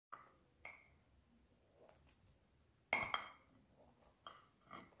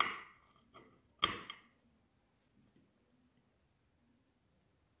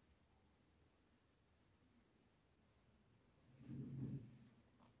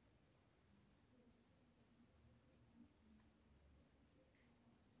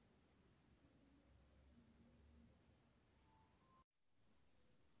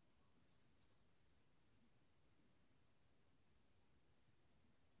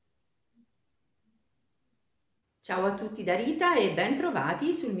Ciao a tutti da Rita e ben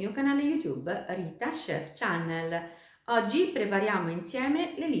trovati sul mio canale YouTube Rita Chef Channel. Oggi prepariamo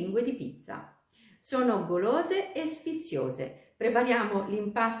insieme le lingue di pizza. Sono golose e sfiziose. Prepariamo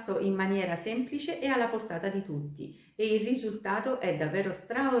l'impasto in maniera semplice e alla portata di tutti e il risultato è davvero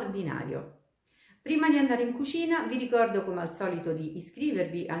straordinario. Prima di andare in cucina vi ricordo come al solito di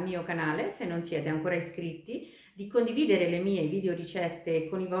iscrivervi al mio canale se non siete ancora iscritti, di condividere le mie video ricette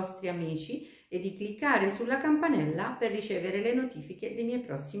con i vostri amici e di cliccare sulla campanella per ricevere le notifiche dei miei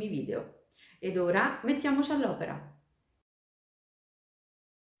prossimi video. Ed ora mettiamoci all'opera.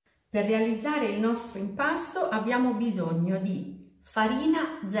 Per realizzare il nostro impasto abbiamo bisogno di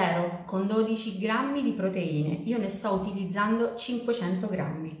farina 0 con 12 grammi di proteine, io ne sto utilizzando 500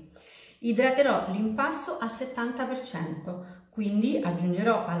 grammi. Idraterò l'impasto al 70%, quindi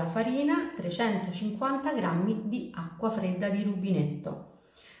aggiungerò alla farina 350 g di acqua fredda di rubinetto.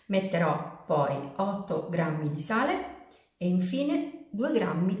 Metterò poi 8 g di sale e infine 2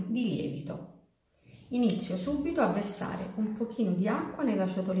 g di lievito. Inizio subito a versare un pochino di acqua nella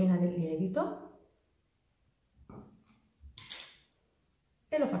ciotolina del lievito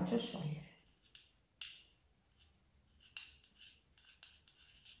e lo faccio sciogliere.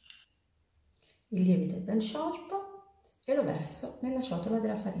 Il lievito è ben sciolto e lo verso nella ciotola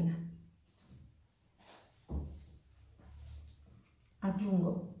della farina.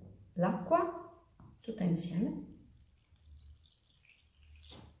 Aggiungo l'acqua tutta insieme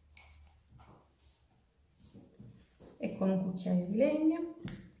e con un cucchiaio di legno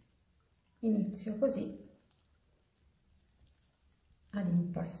inizio così ad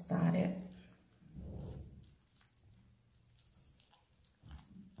impastare.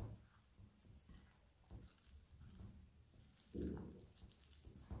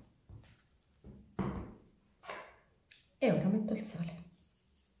 E ora metto il sale.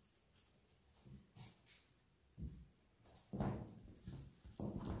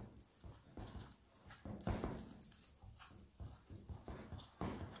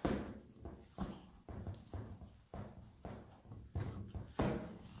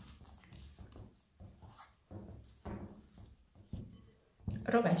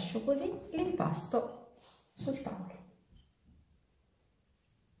 Rovescio così l'impasto sul tavolo.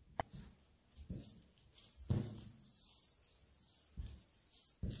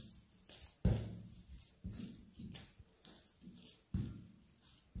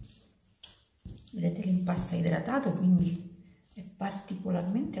 Vedete, l'impasto è idratato, quindi è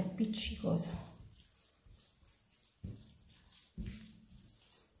particolarmente appiccicoso.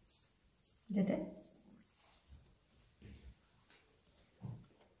 Vedete?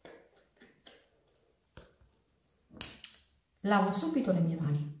 Lavo subito le mie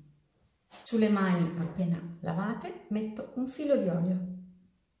mani. Sulle mani appena lavate metto un filo di olio.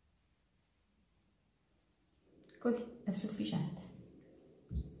 Così è sufficiente.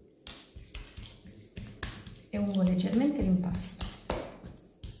 E ungo leggermente l'impasto.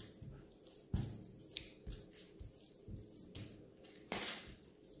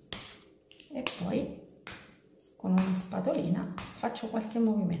 E poi con una spatolina faccio qualche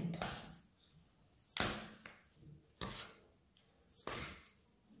movimento.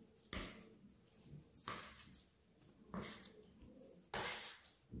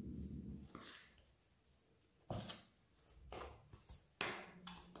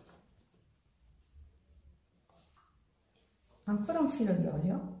 Ancora un filo di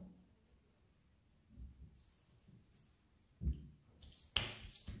olio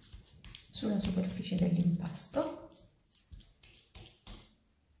sulla superficie dell'impasto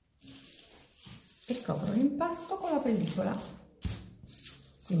e copro l'impasto con la pellicola.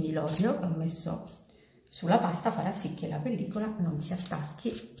 Quindi l'olio che ho messo sulla pasta farà sì che la pellicola non si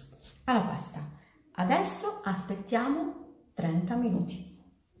attacchi alla pasta. Adesso aspettiamo 30 minuti.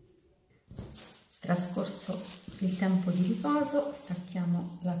 Trascorso il tempo di riposo,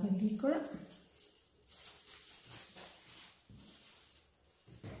 stacchiamo la pellicola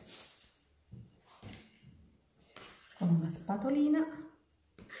con una spatolina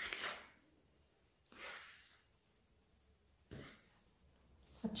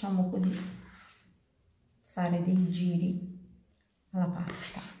facciamo così fare dei giri alla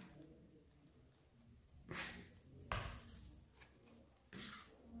pasta.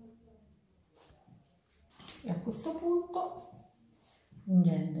 E a questo punto,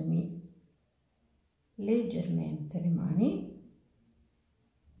 ungendomi leggermente le mani,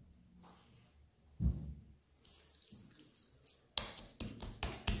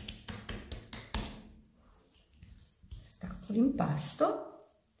 stacco l'impasto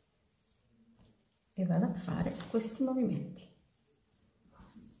e vado a fare questi movimenti.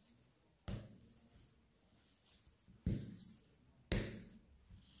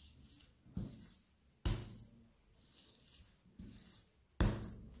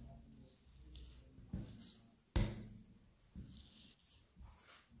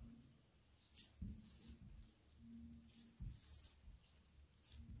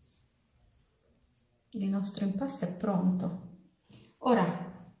 Il nostro impasto è pronto.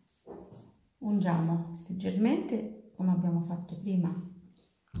 Ora ungiamo leggermente, come abbiamo fatto prima,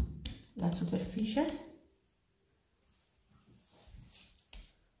 la superficie.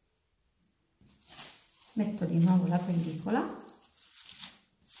 Metto di nuovo la pellicola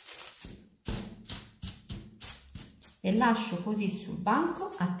e lascio così sul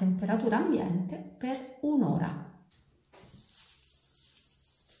banco a temperatura ambiente per un'ora.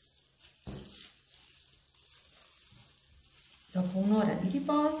 Dopo un'ora di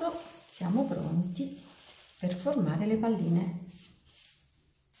riposo siamo pronti per formare le palline.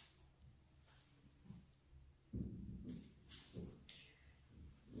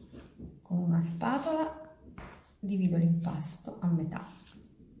 Con una spatola divido l'impasto a metà.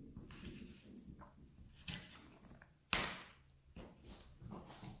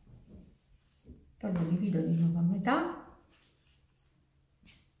 Poi lo divido di nuovo a metà.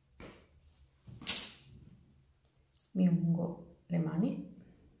 Mi ungo le mani.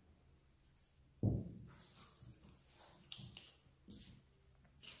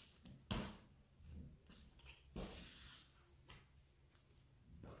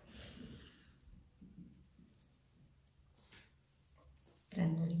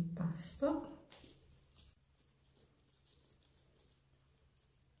 Prendo l'impasto,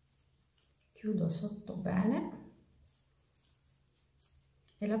 chiudo sotto bene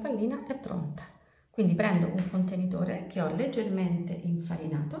e la pallina è pronta. Quindi prendo un contenitore che ho leggermente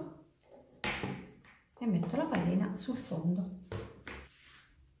infarinato e metto la pallina sul fondo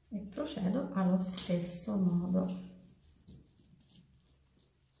e procedo allo stesso modo.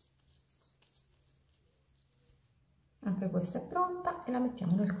 Anche questa è pronta e la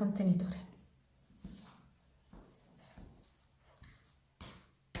mettiamo nel contenitore.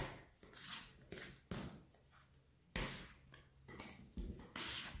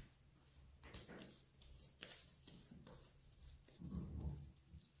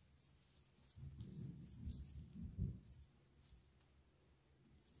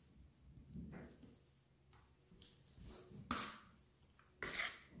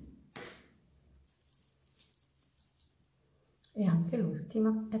 E anche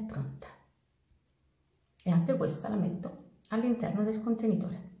l'ultima è pronta e anche questa la metto all'interno del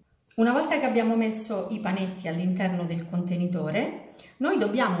contenitore. Una volta che abbiamo messo i panetti all'interno del contenitore, noi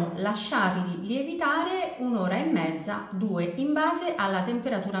dobbiamo lasciarli lievitare un'ora e mezza, 2, in base alla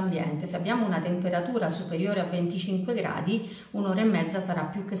temperatura ambiente. Se abbiamo una temperatura superiore a 25 gradi, un'ora e mezza sarà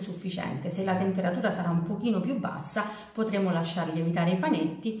più che sufficiente. Se la temperatura sarà un pochino più bassa, potremo lasciar lievitare i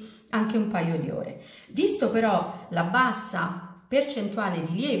panetti anche un paio di ore. Visto però la bassa percentuale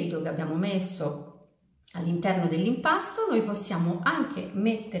di lievito che abbiamo messo all'interno dell'impasto, noi possiamo anche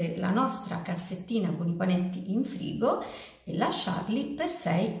mettere la nostra cassettina con i panetti in frigo e lasciarli per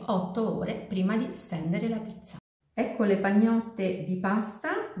 6-8 ore prima di stendere la pizza. Ecco le pagnotte di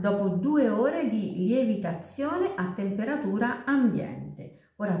pasta dopo 2 ore di lievitazione a temperatura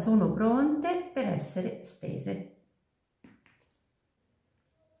ambiente. Ora sono pronte per essere stese.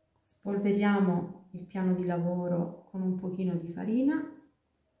 Spolveriamo il piano di lavoro con un pochino di farina.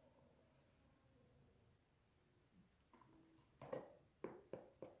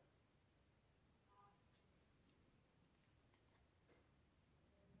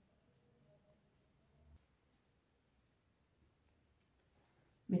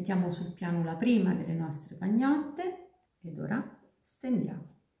 Mettiamo sul piano la prima delle nostre pagnotte ed ora stendiamo.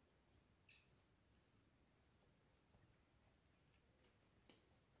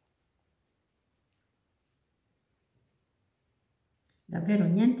 Davvero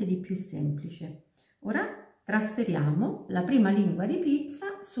niente di più semplice. Ora trasferiamo la prima lingua di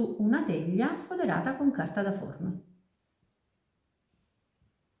pizza su una teglia foderata con carta da forno.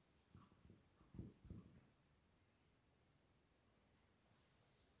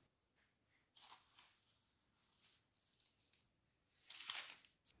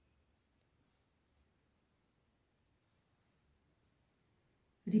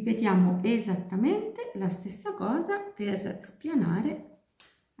 Ripetiamo esattamente la stessa cosa per spianare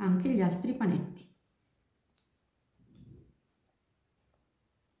anche gli altri panetti.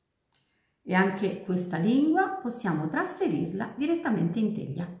 E anche questa lingua possiamo trasferirla direttamente in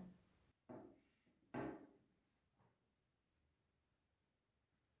teglia.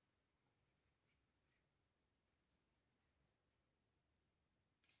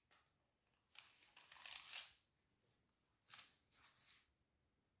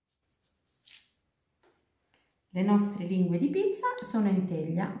 Le nostre lingue di pizza sono in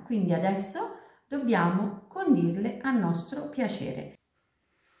teglia, quindi adesso dobbiamo condirle a nostro piacere.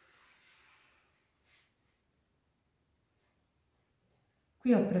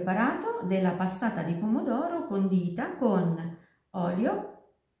 Qui ho preparato della passata di pomodoro condita con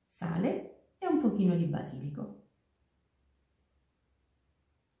olio, sale e un pochino di basilico.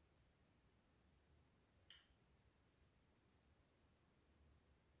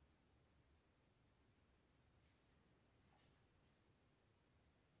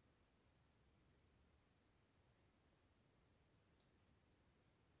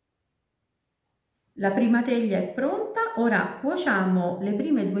 La prima teglia è pronta, ora cuociamo le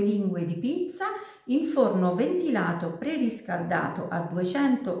prime 2 lingue di pizza in forno ventilato preriscaldato a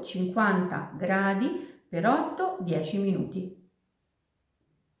 250 gradi per 8-10 minuti.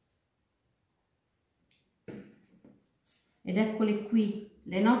 Ed eccole qui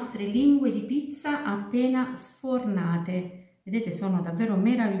le nostre lingue di pizza appena sfornate. Vedete, sono davvero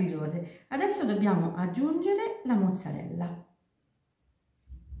meravigliose. Adesso dobbiamo aggiungere la mozzarella.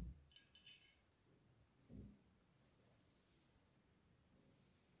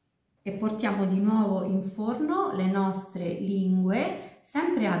 E portiamo di nuovo in forno le nostre lingue,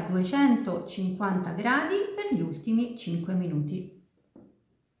 sempre a 250 gradi per gli ultimi 5 minuti.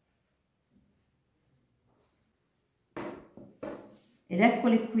 Ed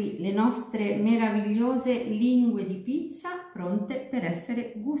eccole qui le nostre meravigliose lingue di pizza pronte per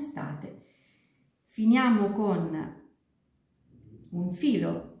essere gustate. Finiamo con un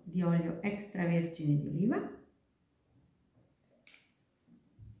filo di olio extravergine di oliva.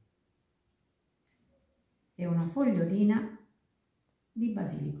 E una fogliolina di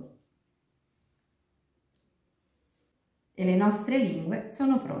basilico. E le nostre lingue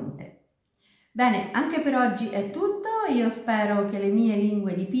sono pronte. Bene, anche per oggi è tutto. Io spero che le mie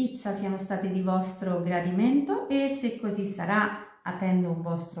lingue di pizza siano state di vostro gradimento e se così sarà attendo un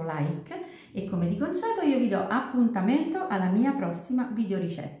vostro like e come di consueto io vi do appuntamento alla mia prossima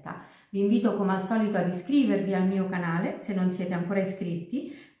videoricetta. Vi invito come al solito ad iscrivervi al mio canale se non siete ancora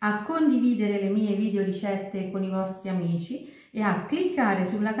iscritti, a condividere le mie videoricette con i vostri amici e a cliccare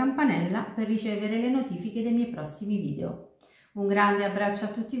sulla campanella per ricevere le notifiche dei miei prossimi video. Un grande abbraccio a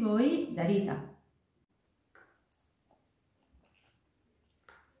tutti voi da Rita.